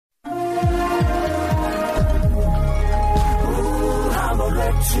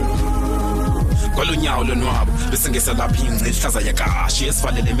Kolunyawo lonwabo bese ngeselapha ingci ihlaza yakashi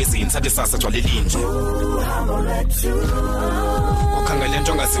esivalele emizini sathi sasa gcwale linje ukhangele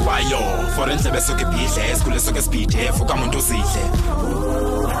into ongaziwayo for endlebe soke ibhidle esikhule soke sibhidef ukamuntu uzidle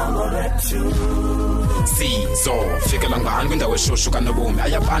sizo fikela ngani kwindawo eshushu kanobomi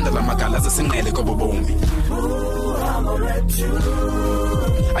ayabanda la magala zesinqele kobobomi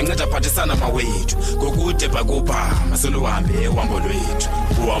anceda phathisana mawethu ngokude bhakubha masoluhambe uhambo lwethu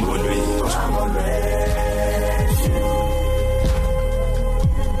uhambo lwethu.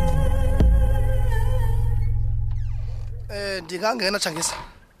 Ndingangena Changisa.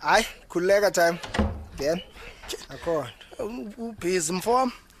 Hayi, khuleka time. Then akhona. Ubhizi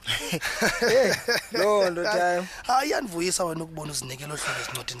mfowami. Londo time. Hayi yanivuyisa wena ukubona uzinikela ohlelo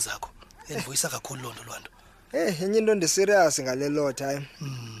ezincwadini zakho. Yanivuyisa kakhulu londo Lwando. Enye into ndi-serious ngalelo time.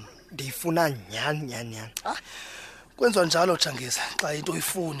 Ndiyifuna nyani. Kwenziwa njalo Changisa xa into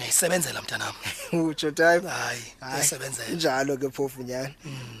uyifune isebenzela mntanami. Utsho time. Hayi, isebenzela. Njalo ke phofu nyani.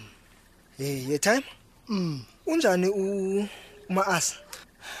 Ye time. Unjani uma-asa?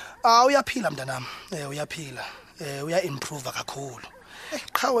 Uyaphila mntanami. Uyaphila. Uya-improve kakhulu.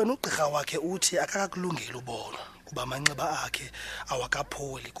 Qha wena ugqirha wakhe uthi akakakulungeli ubolo kuba amanxeba akhe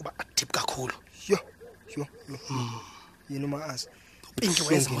awakapholi kuba adip kakhulu. Yo. Yini uma-asa? Pinki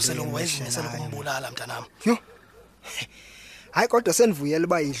wezimisela ukumbulala mntanami. Yo. Hayi kodwa senivuyela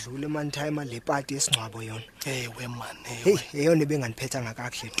uba idlule man time le party esingcwabo yona. Ewe man, Hey, eyona benganiphetha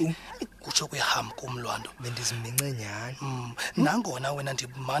kakuhle tu. Kutsho kuyahamba kumlwando Bendizimince nyani. Nangona wena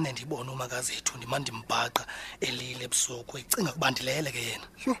ndimane ndibona umakazi ethu ndimane ndimbhaqa elile ebusuku ecinga kuba ndilele ke yena.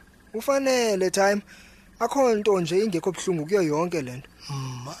 Yho, ufanele time. Akho nto nje ingekho buhlungu kuyo yonke lento.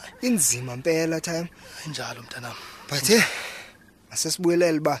 Inzima impela time. Njalo mntanami. But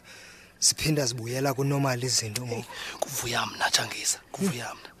asesibuyelele ba siphinda sibuyela kunormal izinto ngoku. Kuvuya mna Changisa,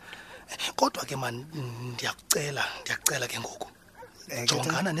 kuvuya mna. Kodwa ke man ndiyacela ke ngoku.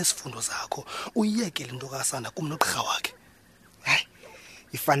 Jongana nesifundo zakho uyiyeke into kasana kumnogqirha wakhe. Hayi,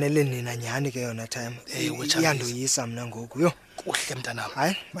 ifanele nina nyani ke yona time. Iyandoyisa mna ngoku. Yo, kuhle mntanami.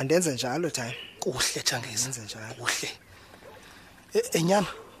 Hayi, mandenze njalo time. Kuhle Changisa. Ndenze njalo. Kuhle. Enyana.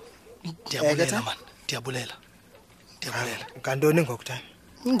 Ndiyabulela man. Ndiyabulela. Ngantoni ngoku time?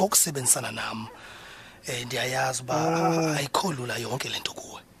 Ngokusebenzisana nami. Ndiyayazi uba ayikho lula yonke lento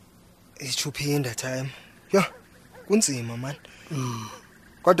kuwe. Ichuphinda time. Yo, kunzima man.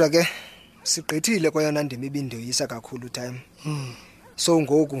 Kodwa ke sigqithile kwayona ndimi ibindoyisa kakhulu time. So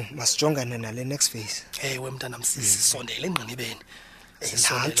ngoku masijongane nale next phase. Ewe mntanami sisondele engqinibeni.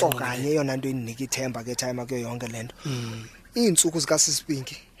 Sisonto kanye yona nto indinika ithemba ke time akuyo yonke lento. Iintsuku zika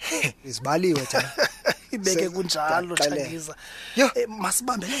Sisipinki izibaliwe time. Ibeke kunjalo Changisa.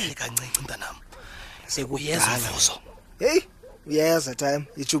 Masibambelele kancinci mntanami. Sekuyeza umvuzo. Hey, uyeza time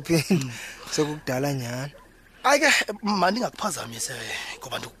ichuphinda. Sekukudala nyani. Ayike manje ngakuphazamise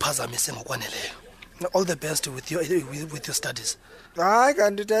ngoba ndikuphazamise ngokwaneleyo. All the best with your studies. Hayi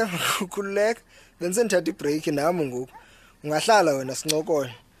kanti time ukhululeka. Benze ndithatha ibreak nami ngoku. Ungahlala wena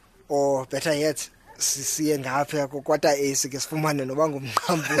sincokole. Or better yet siye ngapha kwakwata AC ke sifumane noba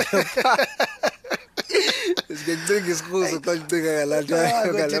ngumqambu. Sikencinga isikhuzo xa ucinga ngalaa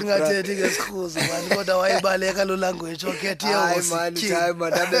ngathethi ngesikhuzo mani kodwa wayibaleka lo language okhethi yewo. Hayi mani time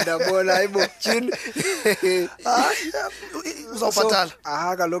mandabe ndabona hayibo tyhini. Uzawubhatala.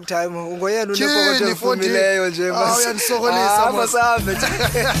 Kaloku time ungoyena unepokotho efumileyo nje mas. Uyandisokolisa masabe.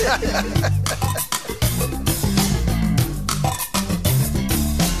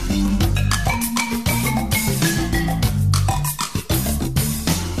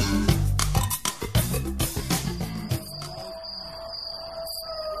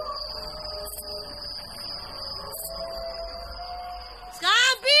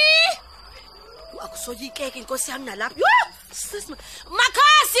 Soyikeke inkosi yami nalapha. Yo!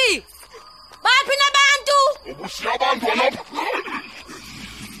 Makhasi! Baphi nabantu? Ubushiya abantu lapha.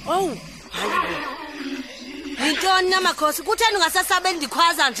 Oh, hayi. Yintoni namakhosi? Kutheni ungasasabeli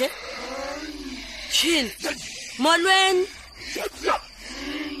ndikhwaza nje? Chini. Molweni.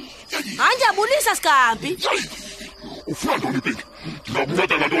 Anjabulisa sikambi. Ufuna ntoni Pinki?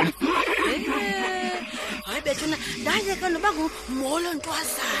 Ndingakunceda ngantoni? Hayi bethuna ndayeka noba ngumolo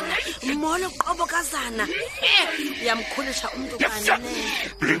ntwazana, umolo qobokazana. Uyamkhulisha umuntu kanene.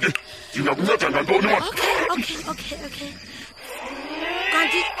 Pinki, ndingakunceda ngantoni manje? Okay.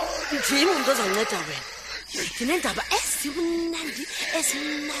 Kanti nje umuntu ozonceda wena. Ndinendaba esimnandi.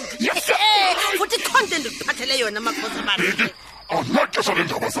 Futhi content ukuphathele yona amakhosi bami. Pinki, awunaxesha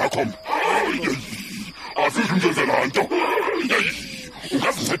leendaba zakho mna. Asizinto nto.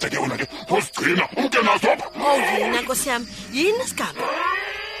 Ungazinceda ke wona ke, uzigcina umke nazo apha. Yina nkosi yami, yini sigaba?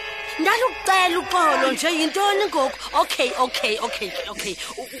 ndalucela uxolo nje yintoni ngoku? Okay.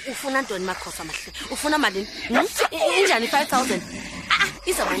 Ufuna ntoni makhosi amahle? Ufuna malini? Injani 5,000?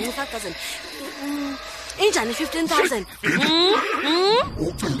 Izaba yini 5,000? Injani 15,000?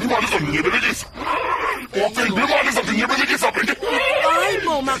 Ucinga imali izonginyebelekisa. Ucinga imali izonginyebelekisa bheke.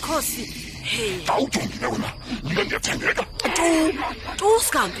 Hayibo makhosi. Hey. Awujongile wena. Mina ngiyathembeka. Tu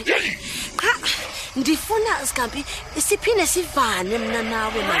Skampi. Cha, ndifuna Skampi siphine sivane mina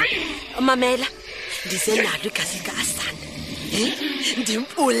nawe man. Mamela. Ndisenalo igazi likaSana.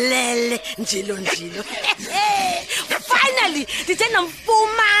 Ndimpulele njilo. Finally, ndithena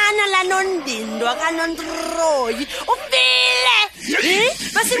mfumana la nondindwa kanontroyi. Ufile.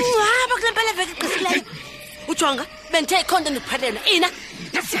 Basimncwaba kule mpela veke qisileyo. Ujonga, benthe ikhonto ndiphathela. Ina.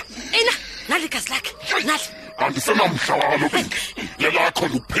 Nali igazi lakhe. Nali. Andisenamhla walo bheke. Lelakho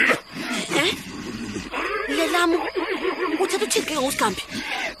luphile. Lelamu. Uthatha uthini ke ngoSkampi?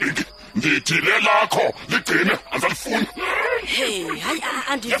 Ndithi lelakho ligcine azalifuni. Hey, hayi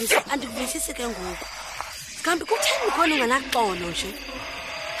andivisisi ke ngoku. Skampi kutheni khona unganaxolo nje?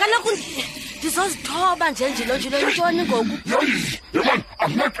 Kaloku ndizozithoba nje intoni ngoku? Man,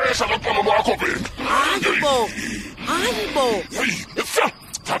 anginexesha loxolo lwakho bheke. Hayibo.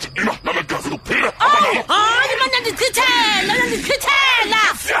 Thatha ina nale gazi luphile. Hayi mana ndichithela.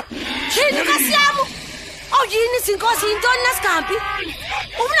 Thini kasi yamu? Yini izinkosi yintoni naSkampi?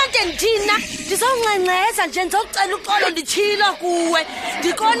 Ufuna nje ndithina, ndizongcengceza nje ndizocela uxolo ndithilo kuwe.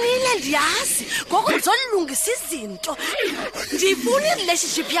 Ndikonile ndiyazi, ngoku ndizolungisa izinto. Ndifuna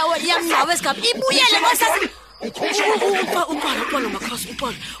irelationship yam nawe Skampi ibuyele ngosasi. Uxolo makhosi,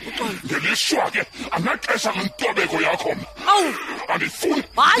 uxolo. Ngelishwa ke, anexesha lentobeko yakho. Andifuni.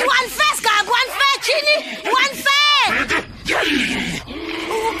 Hayi unfair Skampi, thini? Unfair.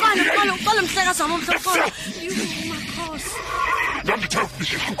 Uxolo mhleka sama mhloko. Makhosi. Nandithe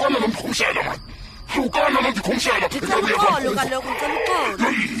hlukana nomkhumshela man. Hlukana nomkhumshela. Uxolo kaloku uxolo.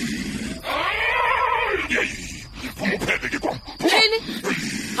 Phuma uphele ke kwam. Thini?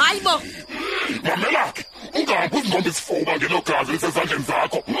 Hayibo. Mamela ke, ungahambi uzingombe isifuba ngelo gazi lisezandleni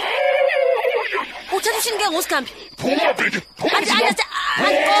zakho. Uthatha thini ke ngoSkampi? Phuma bheke.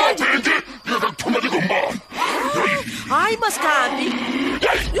 Andiqondi. Ngizakuthumela ngombani. Hayi Skampi.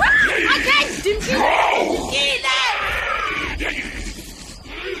 Okay, ndimfile.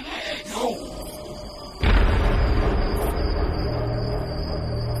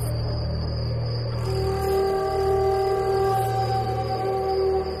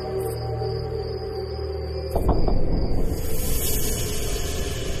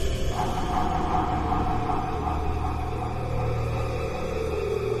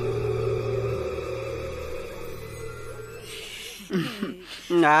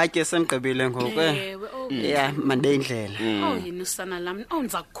 Ke senigqibile ngoku. Yeah, mande indlela. Yini usana lami.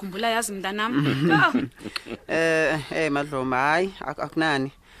 Ndiza kukhumbula yazi mntanami. Madloma hayi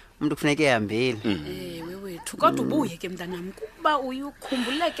akunani. Umuntu kufuneka ehambile. Wethu kodwa ubuye ke mntanami kuba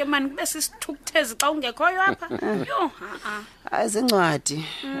uyukhumbuleke man kube sisithukuthezi xa ungekhoyo apha. Yo Ayizincwadi.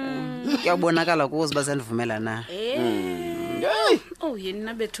 Kuyabonakala kuzo bazandivumela na. Yini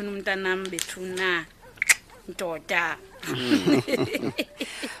nabethuna umntanami bethuna. Ndoda.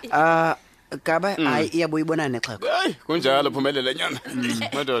 Gaba hayi iyabuyibona nexhego. Kunjalo phumelela nyana.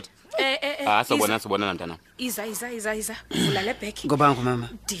 Madoda. Sobona mntana. Iza. Vula le bag. Ngobangu mama.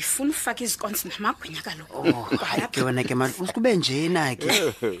 Ndifuna ufaka izikonsi namagwinya kaloku. Hayi ke wena ke manje usikube njena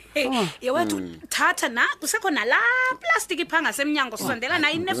ke. Yewethu thatha na kusekhona la plastic ipha ngasemnyango sondela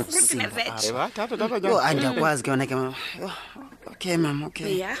na inefruit neveg. Thatha. Andiyakwazi ke wena ke mama. Okay mama,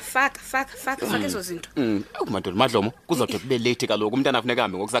 okay. Yeah, faka ezo zinto. Madoda Madlomo kuzawude kube late kaloku umntana afuneka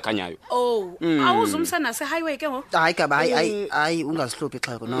hambe ngokusakhanyayo. Awuzumsana se-highway ke ngoku? Hayi Gaba, hayi ungazihluphi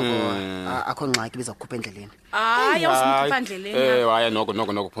xhego noko akho ngxaki biza kukhupha endleleni. Hayi awuzikhupha endleleni. Hayi noko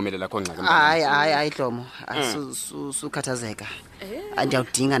kuphumelela akho ngxaki. Hayi Dlomo, sukhathazeka.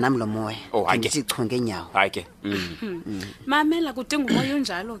 Andiyawudinga nami lo moya. Ndithi chu ngenyawo. Hayi ke. Mamela kudinga umoya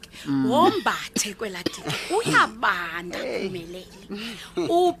unjalo ke. Wombathe kweladiki. Uyabanda kuphumelele.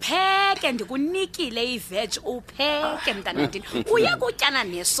 Upheke ndikunikile iveg upheke mntanandini. Uye kutyana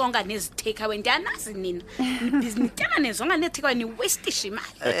nesonga nezitheka wendiyanazi nina. Nityana nezonga nezitheka ni waste imali.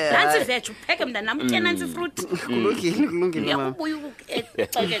 Nansi iveg upheke mntanami utye nansi fruit. Kulungile mama. Uyabuya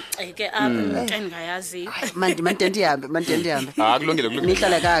uceke apha engayaziyo. Manje ndihambe. Kulungile.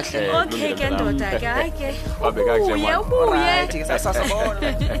 Nihlale kahle. Okay ke ndoda ke hayi ke. Babe kahle mama. Ubuye. Ke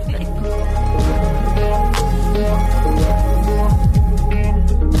sasabona.